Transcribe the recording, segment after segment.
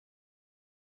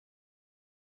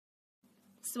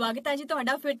ਸਵਾਗਤ ਹੈ ਜੀ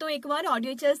ਤੁਹਾਡਾ ਫਿਰ ਤੋਂ ਇੱਕ ਵਾਰ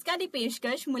ਆਡੀਓ ਚਸਕਾ ਦੀ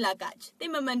ਪੇਸ਼ਕਸ਼ ਮੁਲਾਕਾਤ ਤੇ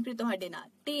ਮੈਂ ਮਨਪ੍ਰੀਤ ਤੁਹਾਡੇ ਨਾਲ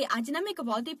ਤੇ ਅੱਜ ਨਾ ਮੈਂ ਇੱਕ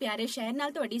ਬਹੁਤ ਹੀ ਪਿਆਰੇ ਸ਼ਹਿਰ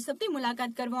ਨਾਲ ਤੁਹਾਡੀ ਸਭ ਦੀ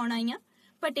ਮੁਲਾਕਾਤ ਕਰਵਾਉਣ ਆਈ ਹਾਂ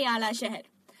ਪਟਿਆਲਾ ਸ਼ਹਿਰ।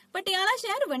 ਪਟਿਆਲਾ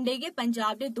ਸ਼ਹਿਰ ਵੰਡੇ ਗਏ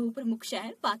ਪੰਜਾਬ ਦੇ ਦੋ ਪ੍ਰਮੁੱਖ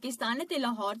ਸ਼ਹਿਰ ਪਾਕਿਸਤਾਨ ਅਤੇ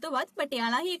ਲਾਹੌਰ ਤੋਂ ਬਾਅਦ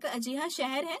ਪਟਿਆਲਾ ਹੀ ਇੱਕ ਅਜਿਹਾ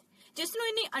ਸ਼ਹਿਰ ਹੈ ਜਿਸ ਨੂੰ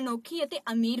ਇੰਨੀ ਅਨੋਖੀ ਅਤੇ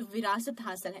ਅਮੀਰ ਵਿਰਾਸਤ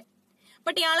ਹਾਸਲ ਹੈ।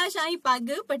 ਪਟਿਆਲਾ ਸ਼ਾਹੀ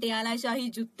ਪੱਗ, ਪਟਿਆਲਾ ਸ਼ਾਹੀ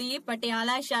ਜੁੱਤੀ,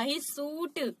 ਪਟਿਆਲਾ ਸ਼ਾਹੀ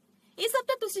ਸੂਟ, ਇਹ ਸਭ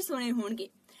ਤਾਂ ਤੁਸੀਂ ਸੁਣੇ ਹੋਣਗੇ,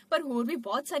 ਪਰ ਹੋਰ ਵੀ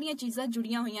ਬਹੁਤ ਸਾਰੀਆਂ ਚੀਜ਼ਾਂ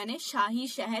ਜੁੜੀਆਂ ਹੋਈਆਂ ਨੇ ਸ਼ਾਹੀ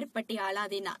ਸ਼ਹਿਰ ਪਟਿਆਲਾ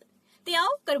ਦੇ ਨਾਲ। ਤੇ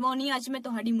ਆਓ ਕਰਵਾਉਣੀ ਅੱਜ ਮੈਂ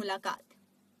ਤੁਹਾਡੀ ਮੁਲਾਕਾਤ।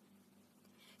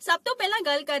 ਸਭ ਤੋਂ ਪਹਿਲਾਂ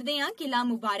ਗੱਲ ਕਰਦੇ ਹਾਂ ਕਿਲਾ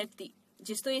ਮੁਬਾਰਕ ਦੀ,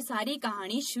 ਜਿਸ ਤੋਂ ਇਹ ਸਾਰੀ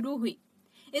ਕਹਾਣੀ ਸ਼ੁਰੂ ਹੋਈ।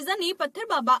 ਇਸ ਦਾ ਨੀਂਹ ਪੱਥਰ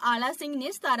ਬਾਬਾ ਆਲਾ ਸਿੰਘ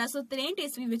ਨੇ 1763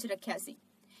 ਈਸਵੀ ਵਿੱਚ ਰੱਖਿਆ ਸੀ।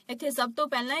 ਇੱਥੇ ਸਭ ਤੋਂ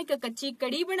ਪਹਿਲਾਂ ਇੱਕ ਕੱਚੀ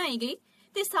ਕੜੀ ਬਣਾਈ ਗਈ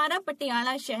ਤੇ ਸਾਰਾ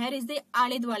ਪਟਿਆਲਾ ਸ਼ਹਿਰ ਇਸ ਦੇ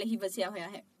ਆਲੇ ਦੁਆਲੇ ਹੀ ਵਸਿਆ ਹੋਇਆ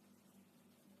ਹੈ।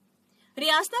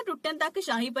 ਰਿਆਸਤਾਂ ਟੁੱਟਣ ਤੱਕ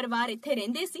ਸ਼ਾਹੀ ਪਰਿਵਾਰ ਇੱਥੇ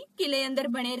ਰਹਿੰਦੇ ਸੀ। ਕਿਲੇ ਅੰਦਰ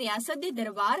ਬਣੇ ਰਿਆਸਤ ਦੇ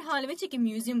ਦਰਬਾਰ ਹਾਲ ਵਿੱਚ ਇੱਕ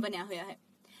ਮਿਊਜ਼ੀਅਮ ਬਣਿਆ ਹੋਇਆ ਹੈ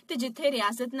ਤੇ ਜਿੱਥੇ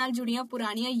ਰਿਆਸਤ ਨਾਲ ਜੁੜੀਆਂ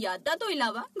ਪੁਰਾਣੀਆਂ ਯਾਦਾਂ ਤੋਂ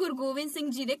ਇਲਾਵਾ ਗੁਰੂ ਗੋਬਿੰਦ ਸਿੰਘ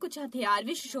ਜੀ ਦੇ ਕੁਝ ਹਥਿਆਰ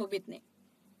ਵੀ ਸੁਸ਼ੋਭਿਤ ਨੇ।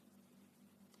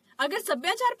 ਅਗਰ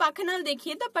ਸੱਭਿਆਚਾਰ ਪੱਖ ਨਾਲ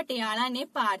ਦੇਖੀਏ ਤਾਂ ਪਟਿਆਲਾ ਨੇ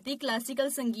ਭਾਰਤੀ ਕਲਾਸੀਕਲ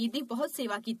ਸੰਗੀਤ ਦੀ ਬਹੁਤ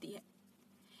ਸੇਵਾ ਕੀਤੀ ਹੈ।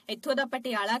 ਇੱਥੋਂ ਦਾ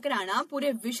ਪਟਿਆਲਾ ਘਰਾਣਾ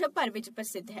ਪੂਰੇ ਵਿਸ਼ਵ ਭਰ ਵਿੱਚ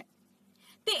ਪ੍ਰਸਿੱਧ ਹੈ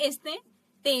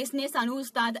ਤੇ ਇਸ ਨੇ ਸਾਨੂੰ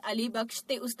ਉਸਤਾਦ ਅਲੀ ਬਖਸ਼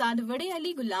ਤੇ ਉਸਤਾਦ ਵੜੇ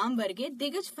ਅਲੀ ਗੁਲਾਮ ਵਰਗੇ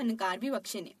ਦਿਗਜ ਫਨਕਾਰ ਵੀ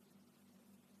ਬਖਸ਼ੇ ਨੇ।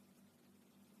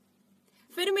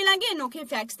 ਫਿਰ ਮਿਲਾਂਗੇ ਅਨੋਖੇ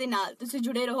ਫੈਕਟਸ ਦੇ ਨਾਲ। ਤੁਸੀਂ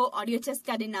ਜੁੜੇ ਰਹੋ ਆਡੀਓ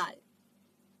ਚਸਕਾ ਦੇ ਨਾਲ।